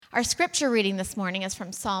Our scripture reading this morning is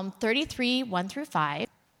from Psalm 33, 1 through 5.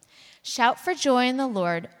 Shout for joy in the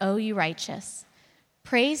Lord, O you righteous.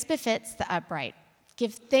 Praise befits the upright.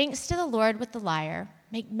 Give thanks to the Lord with the lyre.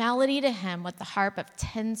 Make melody to him with the harp of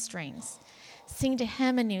 10 strings. Sing to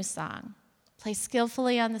him a new song. Play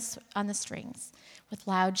skillfully on the strings with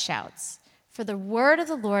loud shouts. For the word of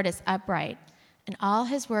the Lord is upright, and all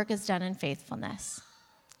his work is done in faithfulness.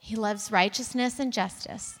 He loves righteousness and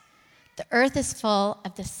justice. The earth is full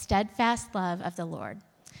of the steadfast love of the Lord.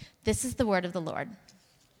 This is the word of the Lord.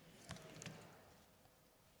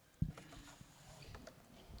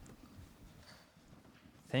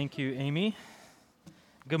 Thank you, Amy.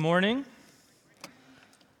 Good morning.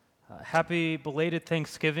 Happy belated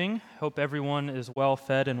Thanksgiving. Hope everyone is well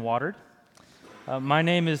fed and watered. My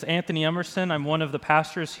name is Anthony Emerson. I'm one of the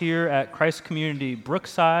pastors here at Christ Community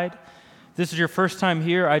Brookside. If this is your first time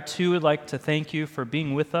here, I too would like to thank you for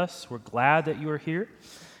being with us. We're glad that you are here.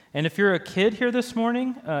 And if you're a kid here this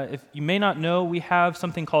morning, if you may not know, we have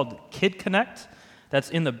something called Kid Connect that's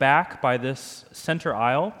in the back by this center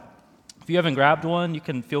aisle. If you haven't grabbed one, you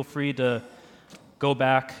can feel free to go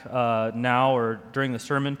back now or during the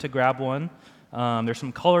sermon to grab one. There's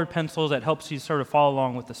some colored pencils that helps you sort of follow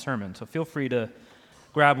along with the sermon, so feel free to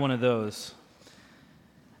grab one of those.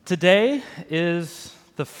 Today is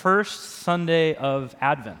the first Sunday of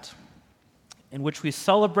Advent, in which we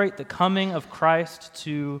celebrate the coming of Christ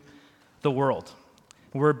to the world.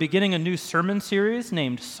 We're beginning a new sermon series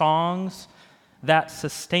named Songs That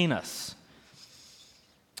Sustain Us.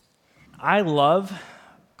 I love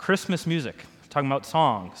Christmas music, talking about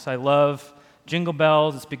songs. I love Jingle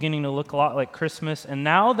Bells. It's beginning to look a lot like Christmas. And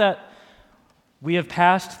now that we have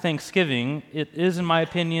passed Thanksgiving, it is, in my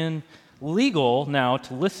opinion, legal now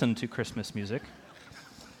to listen to Christmas music.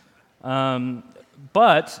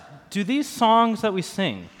 But do these songs that we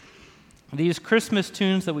sing, these Christmas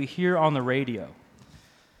tunes that we hear on the radio,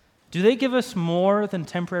 do they give us more than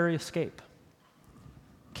temporary escape?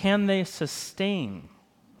 Can they sustain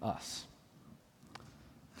us?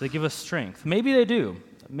 Do they give us strength? Maybe they do.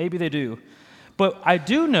 Maybe they do. But I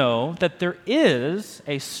do know that there is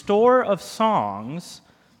a store of songs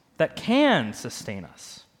that can sustain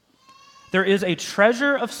us. There is a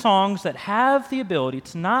treasure of songs that have the ability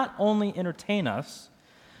to not only entertain us,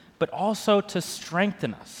 but also to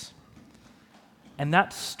strengthen us. And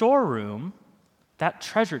that storeroom, that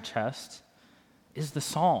treasure chest, is the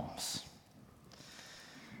Psalms.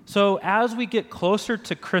 So as we get closer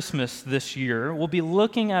to Christmas this year, we'll be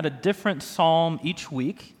looking at a different psalm each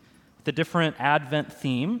week with a different Advent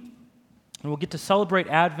theme. And we'll get to celebrate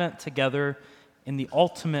Advent together in the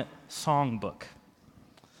ultimate songbook.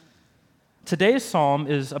 Today's psalm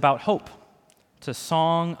is about hope. It's a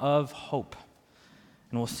song of hope.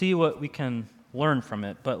 And we'll see what we can learn from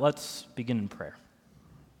it, but let's begin in prayer.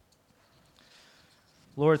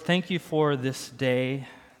 Lord, thank you for this day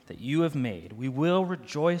that you have made. We will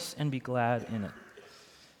rejoice and be glad in it.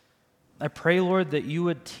 I pray, Lord, that you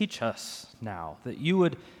would teach us now, that you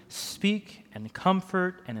would speak and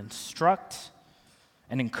comfort and instruct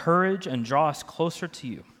and encourage and draw us closer to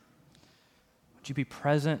you. Would you be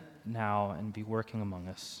present now and be working among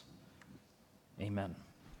us? Amen.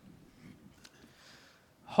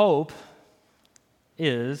 Hope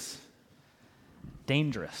is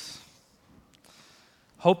dangerous.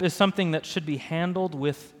 Hope is something that should be handled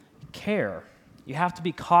with care. You have to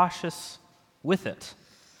be cautious with it.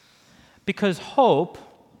 Because hope,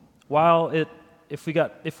 while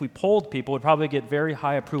if we polled people, would probably get very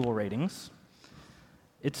high approval ratings,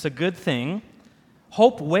 it's a good thing.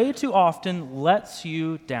 Hope way too often lets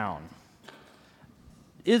you down,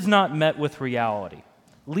 is not met with reality,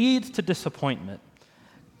 leads to disappointment,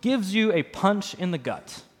 gives you a punch in the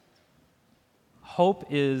gut. Hope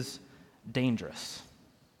is dangerous.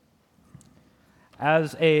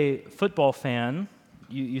 As a football fan,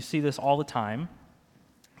 you see this all the time.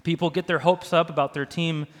 People get their hopes up about their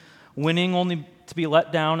team winning only to be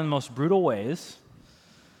let down in the most brutal ways.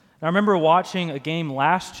 I remember watching a game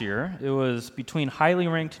last year. It was between highly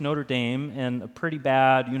ranked Notre Dame and a pretty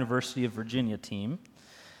bad University of Virginia team.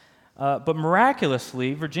 But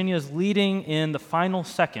miraculously, Virginia is leading in the final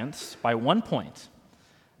seconds by 1 point.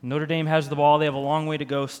 Notre Dame has the ball. They have a long way to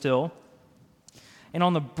go still. And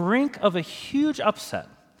on the brink of a huge upset,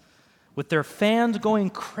 with their fans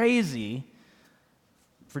going crazy,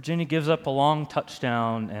 Virginia gives up a long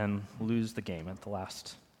touchdown and lose the game at the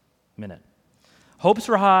last minute. Hopes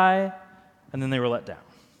were high, and then they were let down.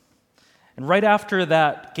 And right after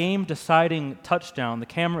that game-deciding touchdown, the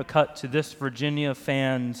camera cut to this Virginia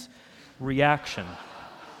fan's reaction.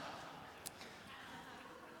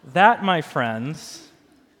 That, my friends,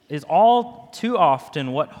 is all too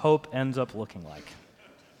often what hope ends up looking like.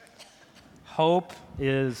 Hope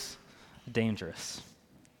is dangerous.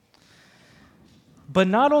 But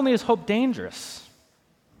not only is hope dangerous,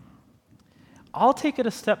 I'll take it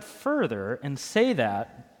a step further and say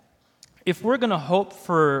that if we're going to hope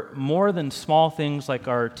for more than small things like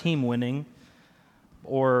our team winning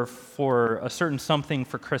or for a certain something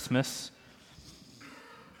for Christmas,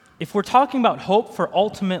 if we're talking about hope for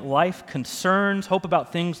ultimate life concerns, hope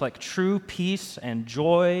about things like true peace and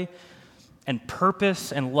joy and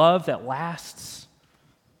purpose and love that lasts,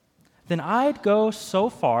 then I'd go so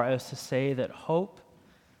far as to say that hope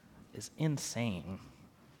is insane.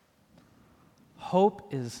 Hope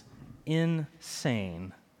is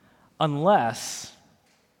insane unless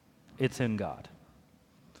it's in God.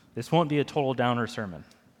 This won't be a total downer sermon.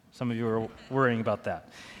 Some of you are worrying about that.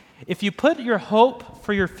 If you put your hope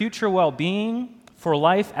for your future well-being, for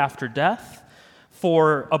life after death,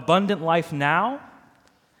 for abundant life now,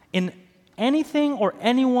 in anything or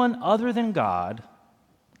anyone other than God,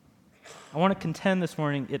 I want to contend this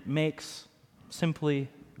morning it makes simply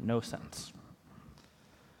no sense.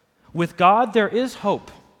 With God, there is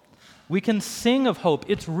hope. We can sing of hope.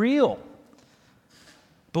 It's real.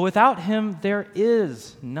 But without Him, there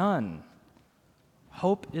is none.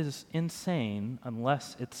 Hope is insane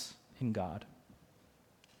unless it's in God.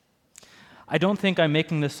 I don't think I'm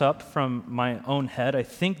making this up from my own head. I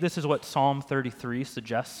think this is what Psalm 33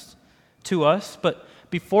 suggests to us. But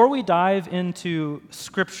before we dive into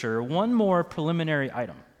Scripture, one more preliminary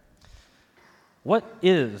item. What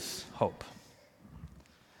is hope?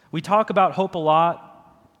 We talk about hope a lot,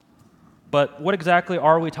 but what exactly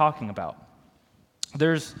are we talking about?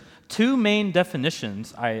 There's two main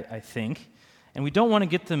definitions, I think, and we don't want to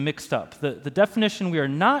get them mixed up. The definition we are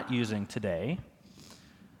not using today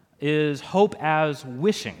is hope as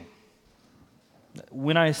wishing.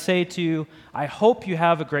 When I say to you, I hope you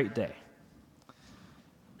have a great day,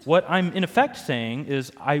 what I'm in effect saying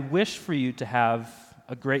is, I wish for you to have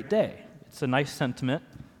a great day. It's a nice sentiment,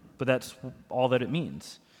 but that's all that it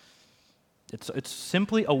means. It's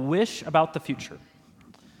simply a wish about the future.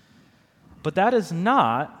 But that is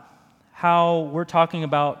not how we're talking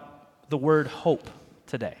about the word hope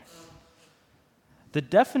today. The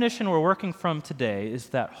definition we're working from today is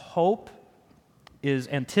that hope is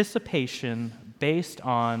anticipation based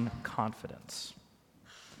on confidence.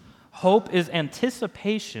 Hope is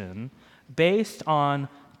anticipation based on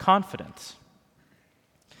confidence.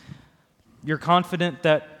 You're confident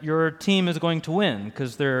that your team is going to win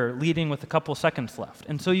because they're leading with a couple seconds left.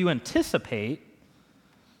 And so you anticipate,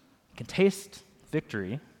 you can taste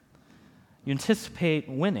victory, you anticipate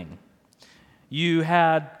winning. You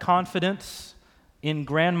had confidence in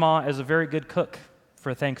grandma as a very good cook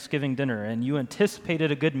for Thanksgiving dinner, and you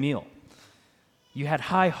anticipated a good meal. You had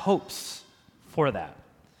high hopes for that.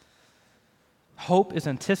 Hope is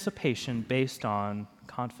anticipation based on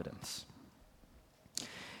confidence.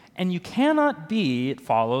 And you cannot be, it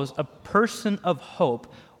follows, a person of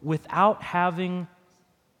hope without having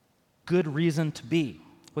good reason to be,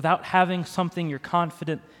 without having something you're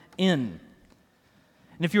confident in.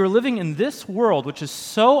 And if you are living in this world, which is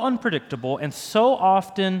so unpredictable and so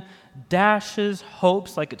often dashes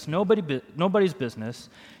hopes like it's nobody's business,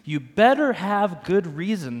 you better have good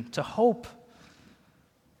reason to hope,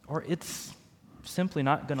 or it's simply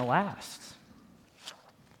not going to last.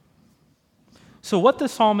 So what the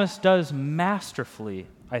psalmist does masterfully,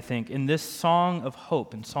 I think, in this song of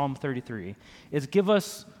hope in Psalm 33 is give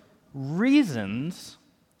us reasons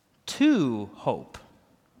to hope.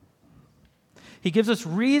 He gives us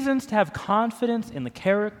reasons to have confidence in the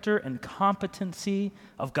character and competency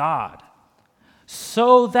of God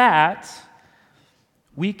so that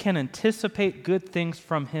we can anticipate good things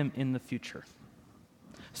from Him in the future,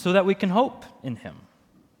 so that we can hope in Him,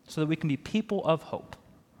 so that we can be people of hope.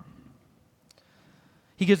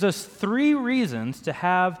 He gives us three reasons to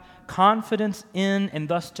have confidence in and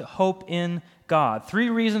thus to hope in God. Three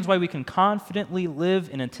reasons why we can confidently live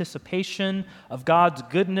in anticipation of God's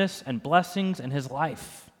goodness and blessings in His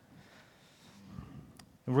life.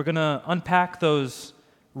 And we're going to unpack those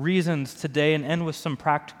reasons today and end with some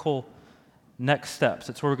practical next steps.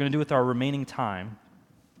 That's what we're going to do with our remaining time.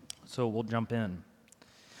 So we'll jump in.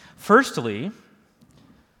 Firstly,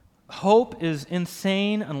 hope is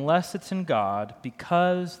insane unless it's in God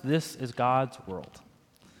because this is God's world.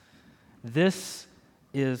 This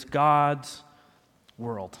is God's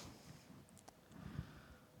world.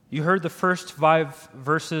 You heard the first 5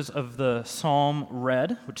 verses of the psalm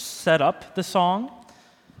read, which set up the song.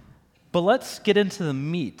 But let's get into the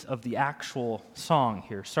meat of the actual song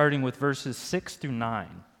here, starting with verses 6 through 9.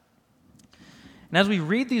 And as we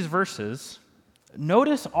read these verses,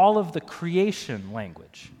 notice all of the creation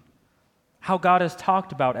language, how God is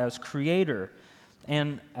talked about as creator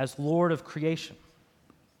and as Lord of creation.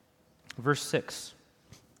 Verse 6.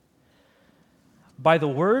 By the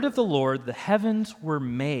word of the Lord the heavens were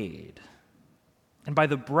made, and by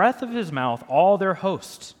the breath of his mouth all their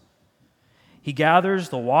hosts. He gathers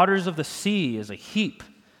the waters of the sea as a heap.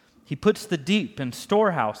 He puts the deep in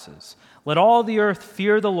storehouses. Let all the earth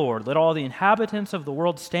fear the Lord. Let all the inhabitants of the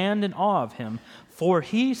world stand in awe of him. For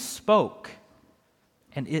he spoke,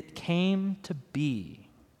 and it came to be.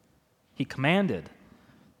 He commanded,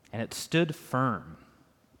 and it stood firm.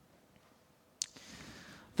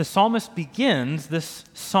 The psalmist begins this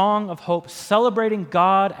song of hope celebrating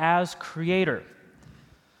God as creator.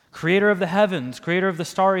 Creator of the heavens, creator of the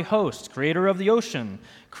starry host, creator of the ocean,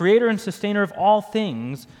 creator and sustainer of all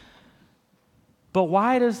things. But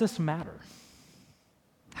why does this matter?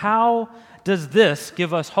 How does this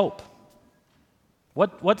give us hope?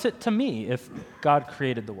 What's it to me if God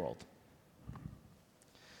created the world?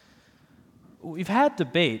 We've had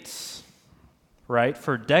debates, right,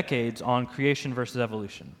 for decades on creation versus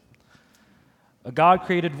evolution. A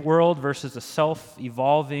God-created world versus a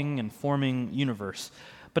self-evolving and forming universe.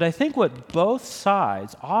 But I think what both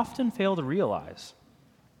sides often fail to realize,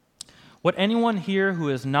 what anyone here who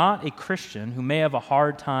is not a Christian, who may have a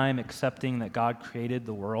hard time accepting that God created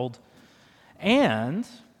the world, and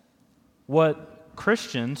what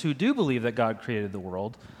Christians who do believe that God created the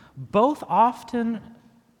world, both often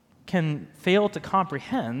can fail to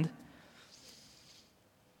comprehend,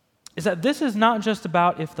 is that this is not just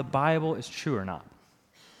about if the Bible is true or not.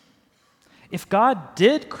 If God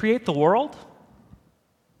did create the world,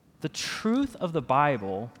 the truth of the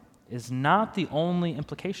Bible is not the only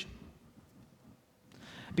implication.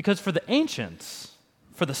 Because for the ancients,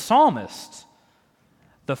 for the psalmists,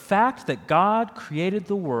 the fact that God created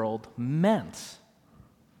the world meant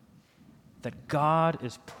that God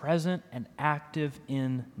is present and active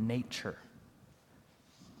in nature.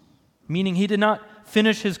 Meaning he did not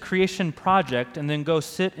finish his creation project and then go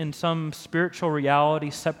sit in some spiritual reality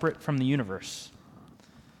separate from the universe.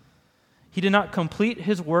 He did not complete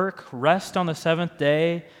his work, rest on the seventh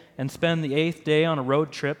day, and spend the eighth day on a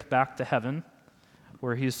road trip back to heaven,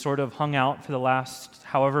 where he's sort of hung out for the last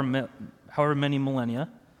however many millennia.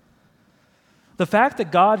 The fact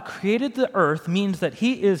that God created the earth means that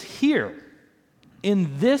he is here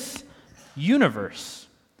in this universe.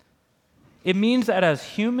 It means that as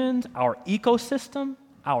humans, our ecosystem,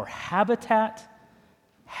 our habitat,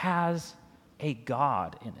 has a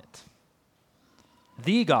God in it.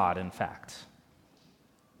 The God, in fact,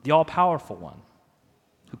 the all-powerful one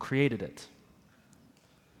who created it.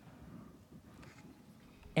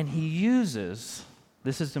 And he uses,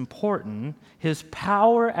 this is important, his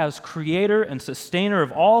power as creator and sustainer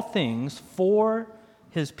of all things for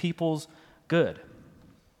his people's good.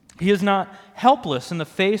 He is not helpless in the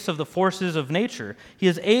face of the forces of nature. He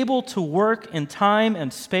is able to work in time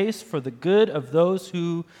and space for the good of those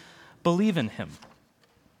who believe in him.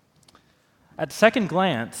 At second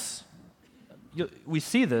glance, we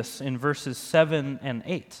see this in verses 7 and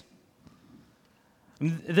 8.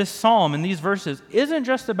 This psalm and these verses isn't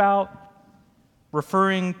just about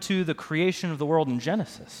referring to the creation of the world in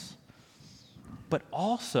Genesis, but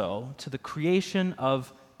also to the creation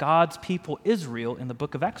of God's people Israel in the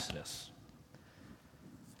book of Exodus.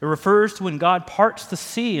 It refers to when God parts the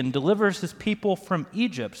sea and delivers his people from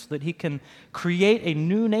Egypt so that he can create a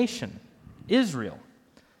new nation, Israel,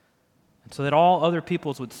 so that all other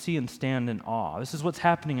peoples would see and stand in awe. This is what's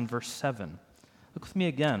happening in verse 7. Look with me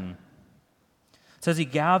again. It says, he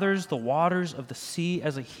gathers the waters of the sea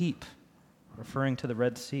as a heap, referring to the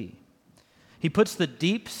Red Sea. He puts the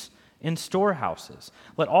deeps in storehouses.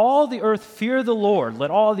 Let all the earth fear the Lord. Let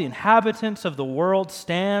all the inhabitants of the world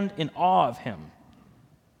stand in awe of him.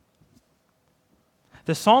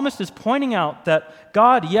 The psalmist is pointing out that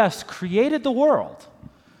God, yes, created the world,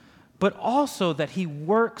 but also that he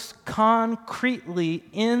works concretely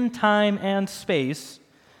in time and space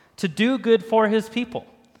to do good for his people,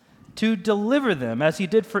 to deliver them as he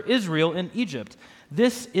did for Israel in Egypt.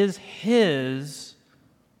 This is his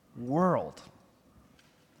world.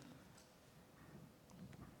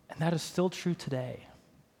 And that is still true today.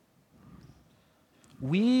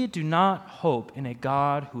 We do not hope in a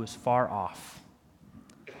God who is far off.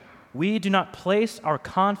 We do not place our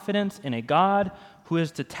confidence in a God who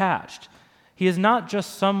is detached. He is not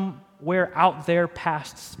just somewhere out there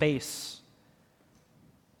past space.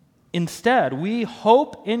 Instead, we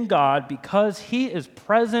hope in God because he is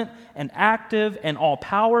present and active and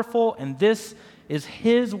all-powerful, and this is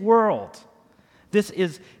his world. This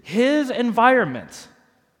is his environment,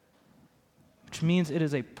 which means it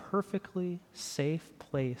is a perfectly safe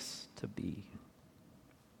place to be.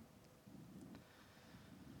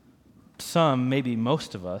 Some, maybe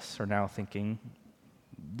most of us, are now thinking,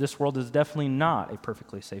 this world is definitely not a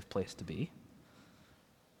perfectly safe place to be.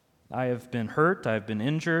 I have been hurt, I've been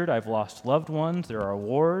injured, I've lost loved ones, there are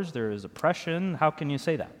wars, there is oppression. How can you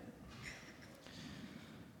say that?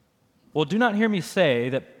 Well, do not hear me say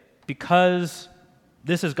that because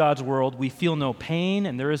this is God's world, we feel no pain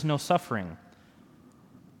and there is no suffering,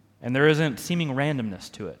 and there isn't seeming randomness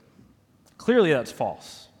to it. Clearly, that's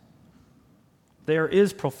false. There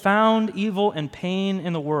is profound evil and pain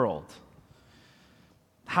in the world.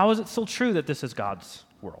 How is it still true that this is God's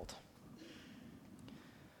world?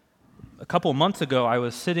 A couple months ago, I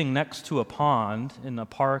was sitting next to a pond in a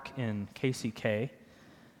park in KCK,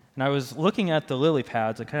 and I was looking at the lily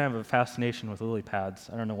pads. I kind of have a fascination with lily pads.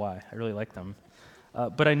 I don't know why. I really like them.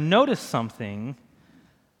 But I noticed something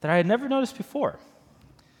that I had never noticed before.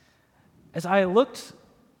 As I looked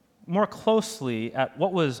more closely at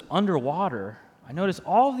what was underwater, I noticed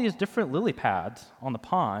all of these different lily pads on the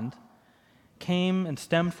pond came and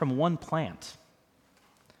stemmed from one plant.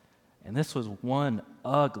 And this was one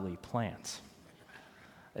ugly plant.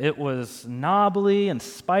 It was knobbly and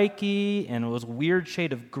spiky, and it was a weird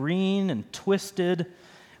shade of green and twisted. It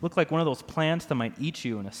looked like one of those plants that might eat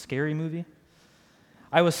you in a scary movie.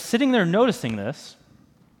 I was sitting there noticing this,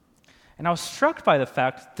 and I was struck by the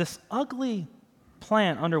fact that this ugly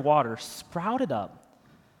plant underwater sprouted up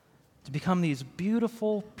to become these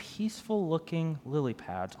beautiful, peaceful-looking lily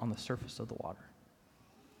pads on the surface of the water.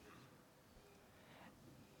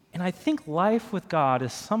 And I think life with God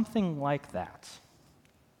is something like that.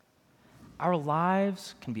 Our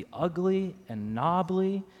lives can be ugly and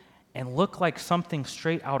knobbly and look like something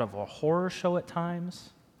straight out of a horror show at times.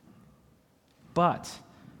 But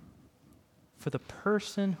for the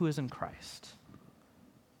person who is in Christ,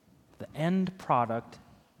 the end product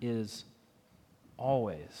is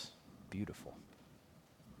always beautiful.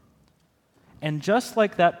 And just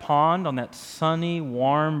like that pond on that sunny,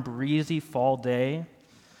 warm, breezy fall day,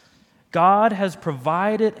 God has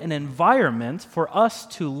provided an environment for us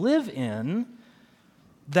to live in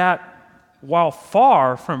that, while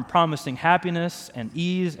far from promising happiness and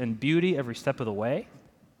ease and beauty every step of the way,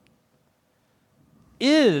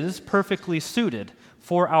 is perfectly suited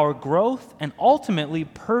for our growth and ultimately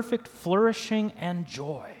perfect flourishing and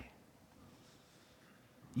joy.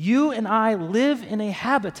 You and I live in a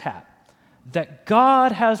habitat that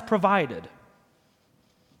God has provided,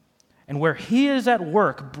 and where he is at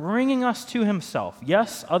work bringing us to himself.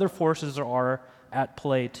 Yes, other forces are at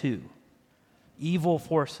play too. Evil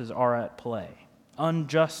forces are at play.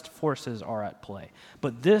 Unjust forces are at play.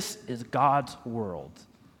 But this is God's world,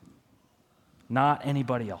 not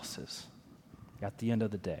anybody else's at the end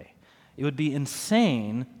of the day. It would be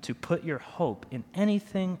insane to put your hope in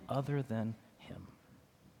anything other than him.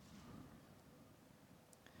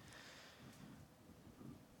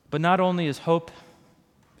 But not only is hope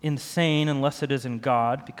insane unless it is in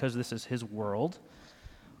God, because this is his world,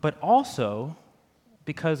 but also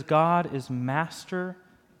because God is master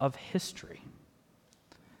of history.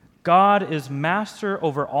 God is master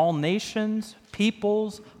over all nations,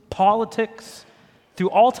 peoples, politics, through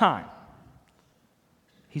all time.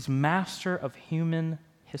 He's master of human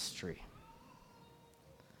history.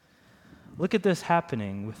 Look at this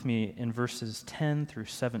happening with me in verses 10 through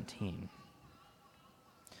 17.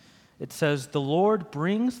 It says, "The Lord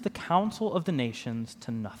brings the counsel of the nations to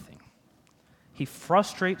nothing. He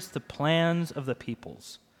frustrates the plans of the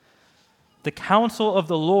peoples. The counsel of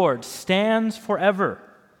the Lord stands forever,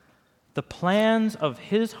 the plans of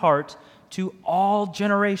his heart to all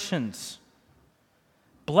generations.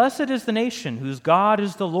 Blessed is the nation whose God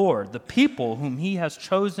is the Lord, the people whom he has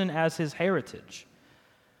chosen as his heritage.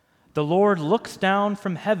 The Lord looks down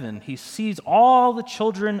from heaven. He sees all the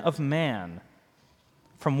children of man.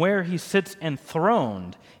 From where he sits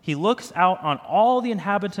enthroned, he looks out on all the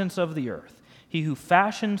inhabitants of the earth, he who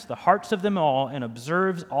fashions the hearts of them all and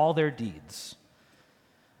observes all their deeds.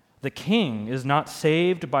 The king is not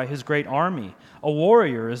saved by his great army. A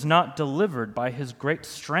warrior is not delivered by his great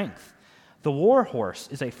strength. The war horse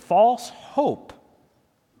is a false hope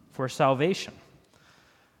for salvation,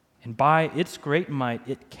 and by its great might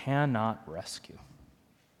it cannot rescue."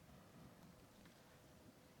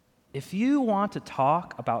 If you want to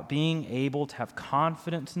talk about being able to have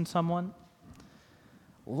confidence in someone,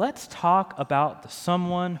 let's talk about the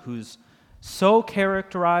someone who's so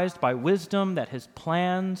characterized by wisdom that his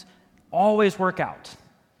plans always work out.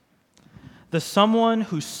 The someone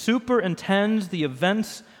who superintends the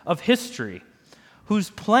events of history, whose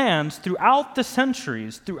plans throughout the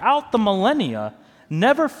centuries, throughout the millennia,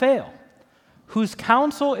 never fail, whose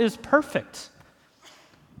counsel is perfect.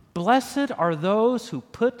 Blessed are those who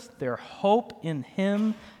put their hope in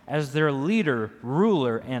him as their leader,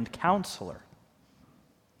 ruler, and counselor.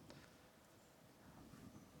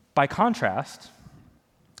 By contrast,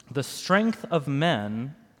 the strength of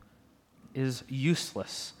men is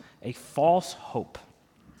useless, a false hope.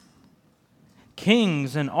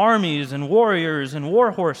 Kings and armies and warriors and war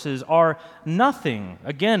horses are nothing.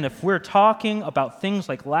 Again, if we're talking about things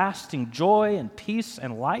like lasting joy and peace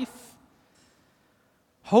and life,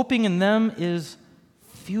 hoping in them is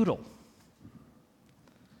futile.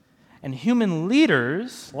 And human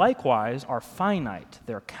leaders, likewise, are finite.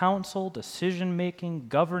 Their counsel, decision-making,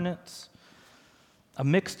 governance, a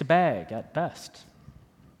mixed bag at best.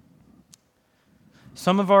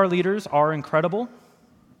 Some of our leaders are incredible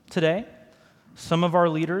today. Some of our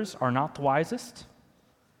leaders are not the wisest.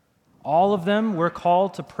 All of them we're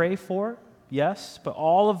called to pray for, yes, but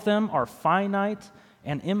all of them are finite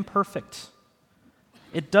and imperfect.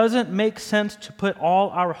 It doesn't make sense to put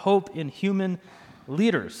all our hope in human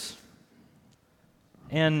leaders.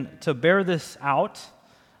 And to bear this out,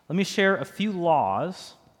 let me share a few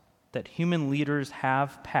laws that human leaders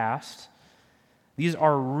have passed. These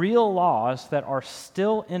are real laws that are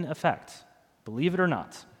still in effect, believe it or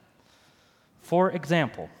not. For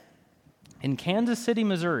example, in Kansas City,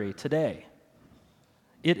 Missouri today,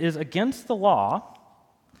 it is against the law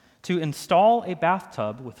to install a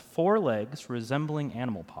bathtub with 4 legs resembling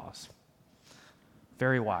animal paws.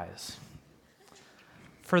 Very wise.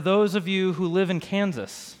 For those of you who live in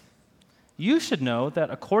Kansas, you should know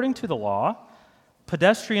that according to the law,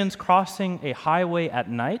 pedestrians crossing a highway at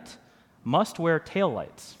night must wear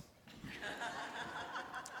taillights.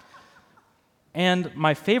 And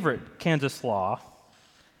my favorite Kansas law,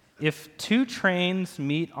 if 2 trains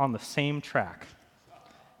meet on the same track,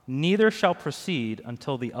 neither shall proceed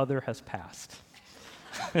until the other has passed.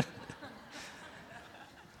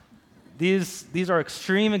 These are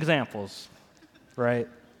extreme examples, right,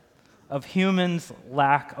 of humans'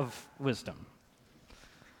 lack of wisdom.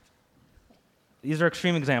 These are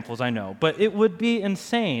extreme examples, I know, but it would be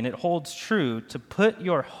insane, it holds true, to put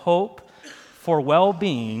your hope for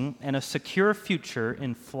well-being and a secure future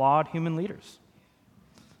in flawed human leaders.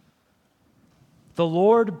 The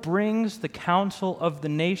Lord brings the counsel of the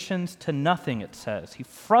nations to nothing, it says. He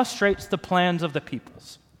frustrates the plans of the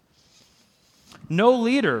peoples. No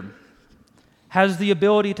leader has the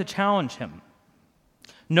ability to challenge him.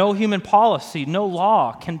 No human policy, no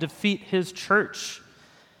law can defeat his church.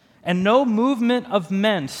 And no movement of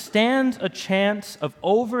men stands a chance of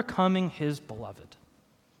overcoming his beloved.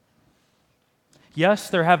 Yes,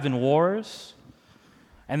 there have been wars,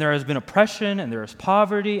 and there has been oppression, and there is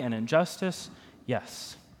poverty and injustice.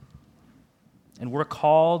 Yes. And we're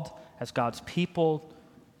called as God's people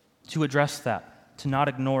to address that, to not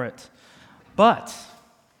ignore it. But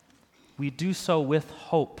we do so with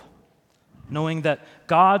hope, knowing that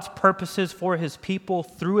God's purposes for his people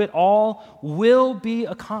through it all will be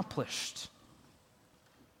accomplished.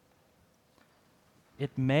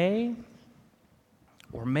 It may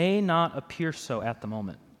or may not appear so at the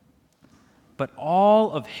moment, but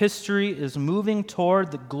all of history is moving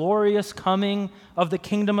toward the glorious coming of the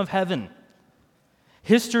kingdom of heaven.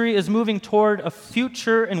 History is moving toward a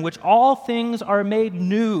future in which all things are made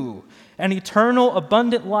new and eternal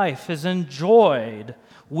abundant life is enjoyed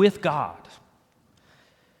with God.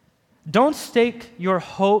 Don't stake your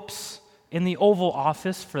hopes in the Oval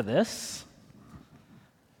Office for this.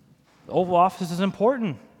 The Oval Office is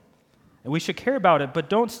important, and we should care about it, but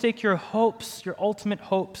don't stake your hopes, your ultimate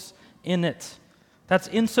hopes, in it. That's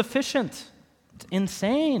insufficient. It's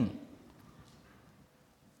insane.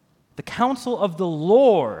 The counsel of the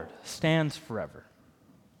Lord stands forever,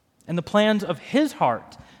 and the plans of his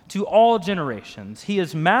heart to all generations. He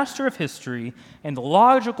is master of history, and the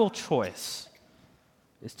logical choice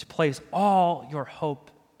is to place all your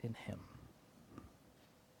hope in him.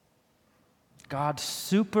 God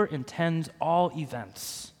superintends all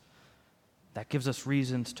events. That gives us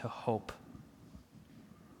reasons to hope.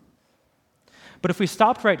 But if we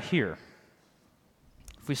stopped right here,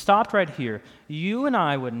 you and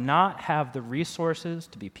I would not have the resources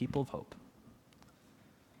to be people of hope.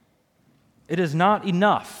 It is not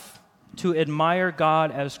enough to admire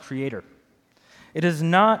God as creator. It is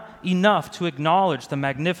not enough to acknowledge the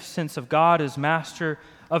magnificence of God as master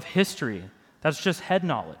of history. That's just head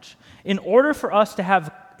knowledge. In order for us to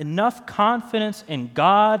have enough confidence in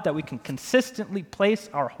God that we can consistently place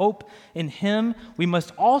our hope in him, we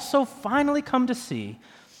must also finally come to see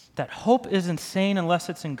that hope is insane unless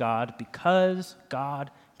it's in God because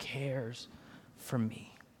God cares for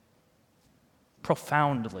me.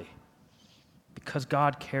 Profoundly, because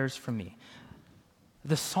God cares for me.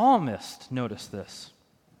 The psalmist, notice this,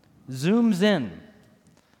 zooms in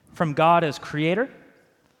from God as creator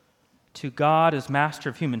to God as master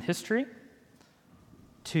of human history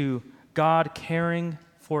to God caring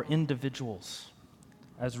for individuals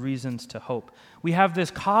as reasons to hope. We have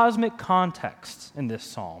this cosmic context in this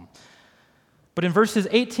psalm. But in verses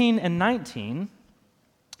 18 and 19,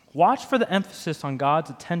 watch for the emphasis on God's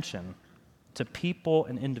attention to people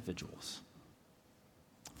and individuals.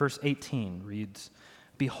 Verse 18 reads,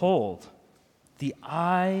 "Behold, the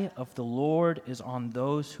eye of the Lord is on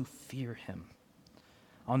those who fear him,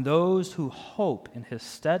 on those who hope in his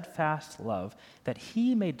steadfast love, that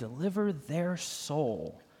he may deliver their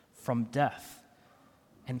soul from death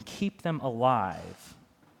and keep them alive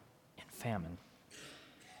in famine."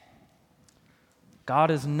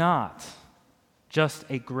 God is not just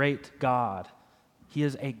a great God. He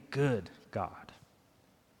is a good God.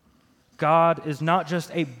 God is not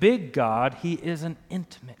just a big God. He is an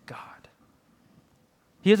intimate God.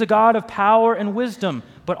 He is a God of power and wisdom,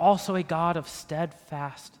 but also a God of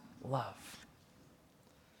steadfast love.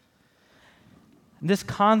 This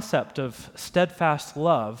concept of steadfast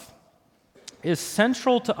love is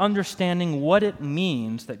central to understanding what it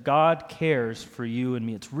means that God cares for you and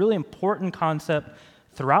me. It's a really important concept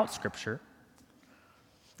throughout Scripture.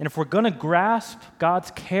 And if we're going to grasp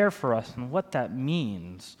God's care for us and what that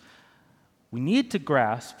means, we need to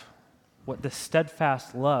grasp what this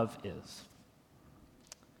steadfast love is.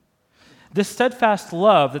 This steadfast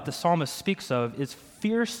love that the psalmist speaks of is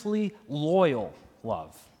fiercely loyal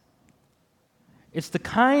love. It's the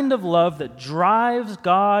kind of love that drives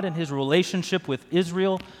God and his relationship with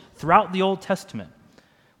Israel throughout the Old Testament.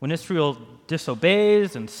 When Israel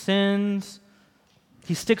disobeys and sins,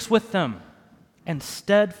 he sticks with them and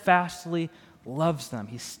steadfastly loves them.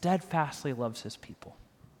 He steadfastly loves his people.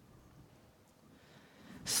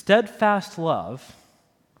 Steadfast love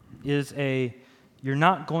is a "you're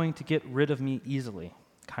not going to get rid of me easily"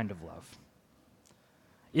 kind of love.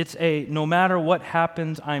 It's a "no matter what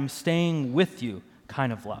happens, I'm staying with you"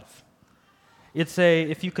 kind of love. It's a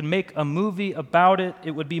 "if you could make a movie about it,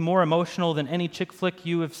 it would be more emotional than any chick flick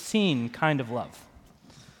you have seen" kind of love.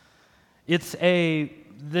 It's a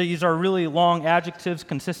 "these are really long adjectives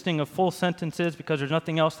consisting of full sentences because there's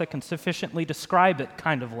nothing else that can sufficiently describe it"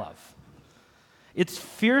 kind of love. It's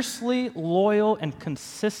fiercely loyal and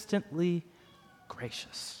consistently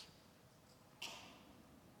gracious.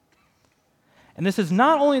 And this is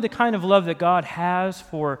not only the kind of love that God has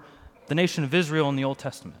for the nation of Israel in the Old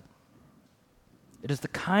Testament. It is the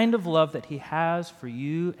kind of love that he has for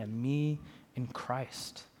you and me in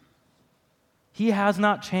Christ. He has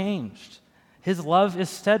not changed. His love is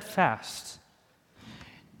steadfast.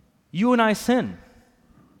 You and I sin.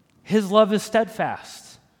 His love is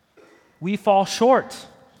steadfast. We fall short.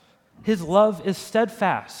 His love is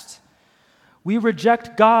steadfast. We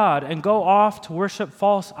reject God and go off to worship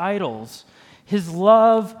false idols. His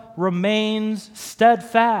love remains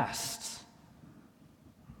steadfast.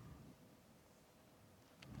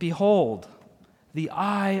 Behold, the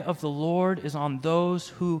eye of the Lord is on those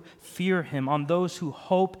who fear him, on those who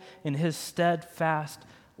hope in his steadfast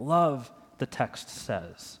love, the text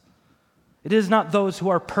says. It is not those who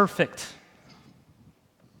are perfect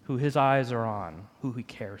who his eyes are on, who he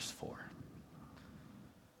cares for.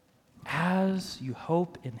 As you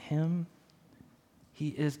hope in him, he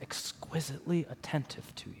is exquisitely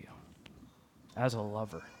attentive to you as a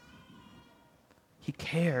lover. He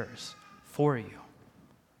cares for you.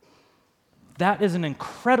 That is an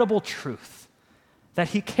incredible truth, that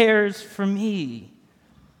he cares for me.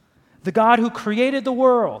 The God who created the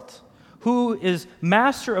world, who is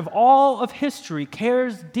master of all of history,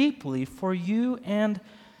 cares deeply for you and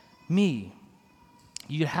me.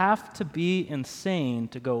 You have to be insane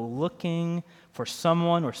to go looking for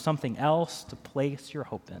someone or something else to place your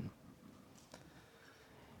hope in.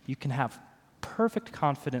 You can have perfect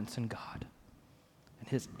confidence in God and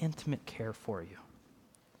his intimate care for you.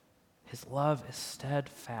 His love is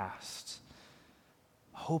steadfast.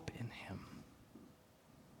 Hope in him.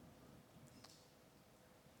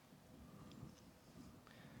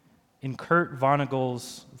 In Kurt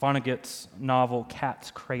Vonnegut's novel Cat's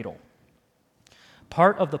Cradle,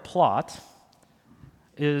 part of the plot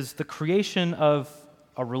is the creation of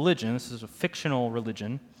a religion. This is a fictional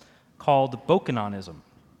religion called Bokononism.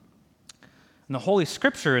 And the Holy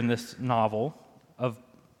Scripture in this novel,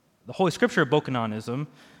 the Holy Scripture of Bokononism,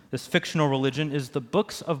 this fictional religion, is the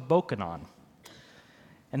books of Bokonon.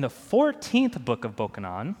 And the 14th book of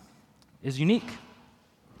Bokanon is unique.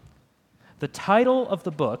 The title of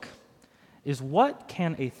the book is What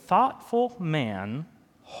Can a Thoughtful Man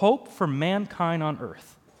Hope for Mankind on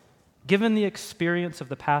Earth, given the experience of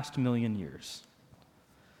the past 1,000,000 years?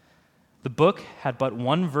 The book had but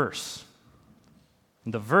one verse.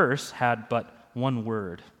 The verse had but one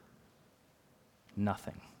word: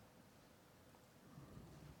 nothing.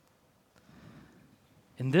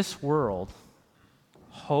 In this world,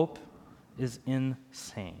 hope is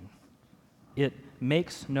insane. It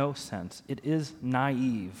makes no sense. It is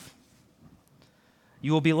naive.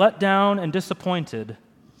 You will be let down and disappointed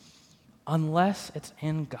unless it's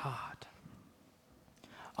in God.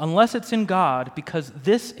 Unless it's in God, because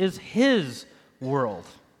this is His world.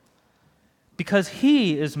 Because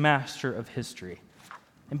He is master of history.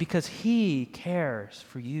 And because He cares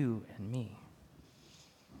for you and me.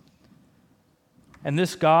 And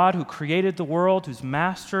this God who created the world, who's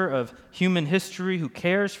master of human history, who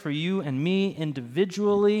cares for you and me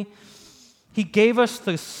individually, He gave us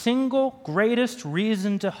the single greatest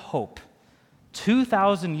reason to hope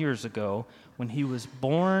 2,000 years ago when He was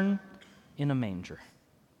born in a manger.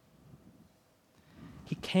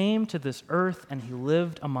 He came to this earth and He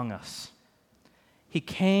lived among us. He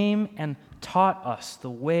came and taught us the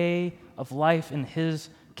way of life in His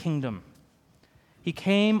kingdom. He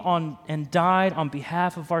came on and died on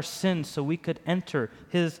behalf of our sins so we could enter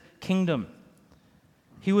His kingdom.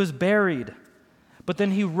 He was buried, but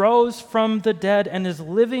then He rose from the dead and is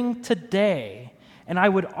living today. And I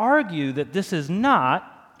would argue that this is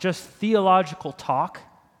not just theological talk,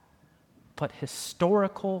 but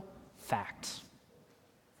historical facts.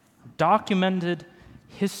 Documented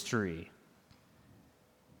history.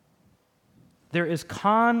 There is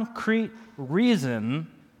concrete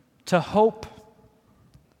reason to hope.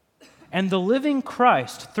 And the living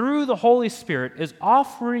Christ, through the Holy Spirit, is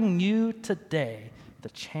offering you today the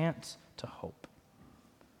chance to hope.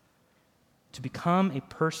 To become a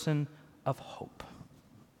person of hope.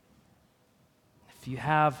 If you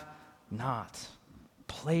have not,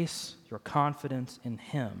 place your confidence in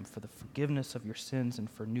Him for the forgiveness of your sins and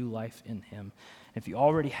for new life in Him. If you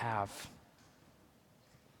already have,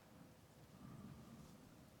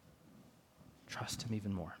 trust Him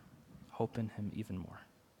even more. Hope in Him even more.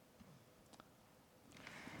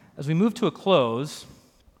 As we move to a close,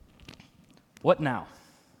 what now?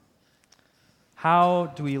 How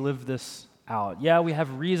do we live this out? Yeah, we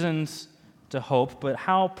have reasons to hope, but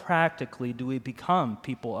how practically do we become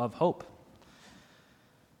people of hope?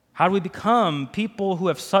 How do we become people who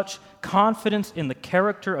have such confidence in the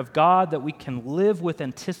character of God that we can live with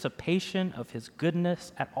anticipation of His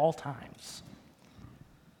goodness at all times?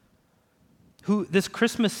 This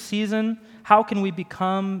Christmas season, how can we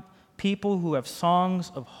become people who have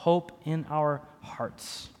songs of hope in our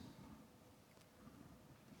hearts?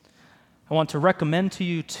 I want to recommend to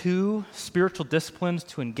you 2 spiritual disciplines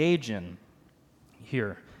to engage in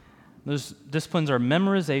here. Those disciplines are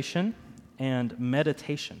memorization and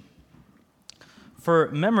meditation. For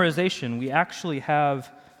memorization, we actually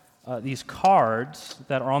have these cards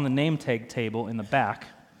that are on the name tag table in the back.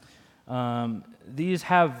 These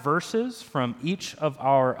have verses from each of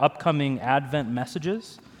our upcoming Advent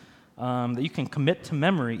messages that you can commit to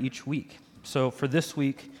memory each week. So for this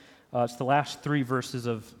week, it's the last 3 verses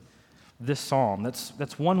of this psalm.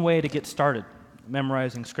 That's one way to get started,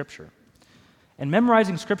 memorizing Scripture. And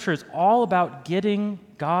memorizing Scripture is all about getting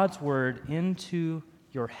God's Word into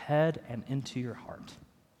your head and into your heart.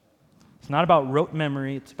 It's not about rote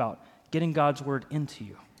memory, it's about getting God's Word into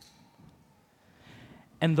you.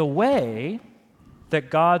 And the way that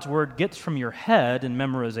God's Word gets from your head in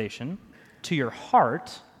memorization to your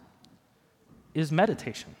heart is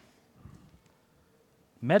meditation.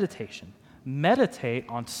 Meditation. Meditate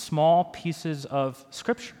on small pieces of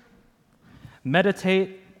Scripture.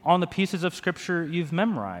 Meditate on the pieces of Scripture you've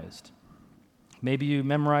memorized. Maybe you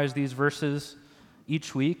memorize these verses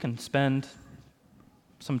each week and spend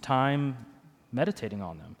some time meditating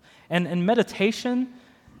on them. And meditation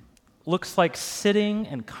looks like sitting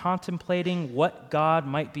and contemplating what God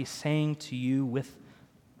might be saying to you with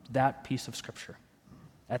that piece of Scripture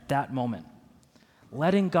at that moment.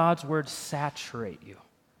 Letting God's Word saturate you.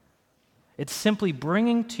 It's simply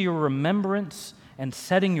bringing to your remembrance and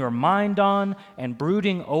setting your mind on and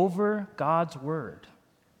brooding over God's Word.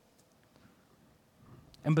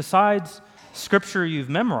 And besides Scripture you've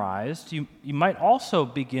memorized, you might also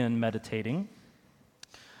begin meditating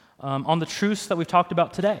on the truths that we've talked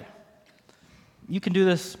about today. You can do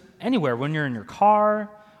this anywhere, when you're in your car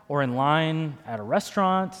or in line at a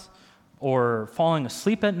restaurant or falling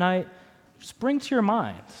asleep at night. Just bring to your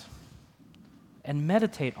mind and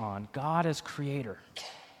meditate on God as creator,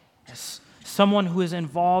 as someone who is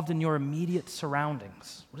involved in your immediate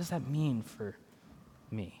surroundings. What does that mean for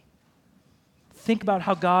me? Think about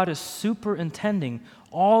how God is superintending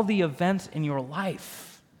all the events in your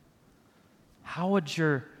life. How would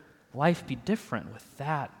your life be different with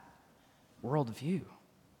that worldview?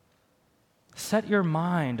 Set your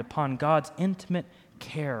mind upon God's intimate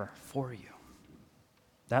care for you.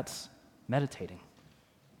 That's meditating.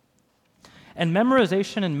 And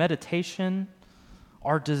memorization and meditation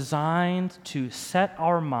are designed to set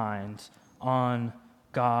our minds on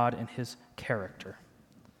God and His character.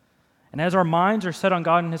 And as our minds are set on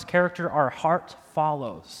God and His character, our heart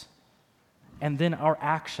follows, and then our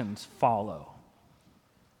actions follow,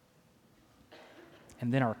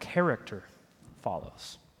 and then our character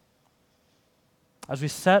follows. As we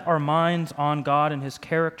set our minds on God and His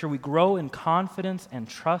character, we grow in confidence and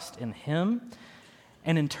trust in Him,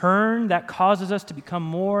 and in turn, that causes us to become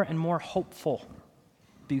more and more hopeful,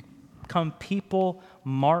 become people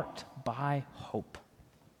marked by hope.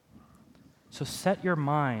 So set your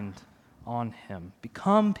mind on Him.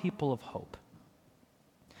 Become people of hope.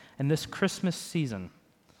 And this Christmas season,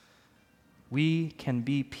 we can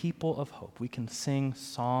be people of hope. We can sing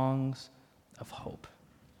songs of hope.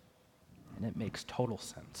 And it makes total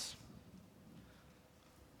sense.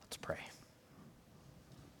 Let's pray.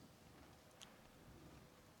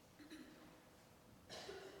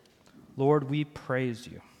 Lord, we praise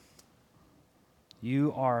you.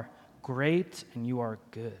 You are great and you are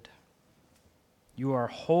good. You are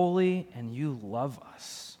holy and you love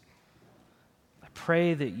us. I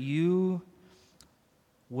pray that you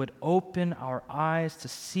would open our eyes to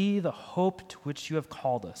see the hope to which you have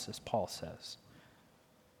called us, as Paul says.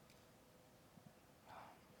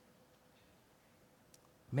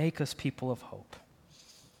 Make us people of hope.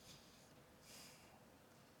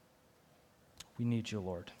 We need you,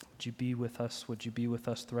 Lord. Would you be with us? Would you be with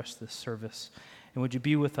us the rest of this service? And would you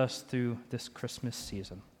be with us through this Christmas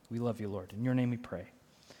season? We love you, Lord. In your name we pray.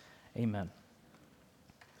 Amen.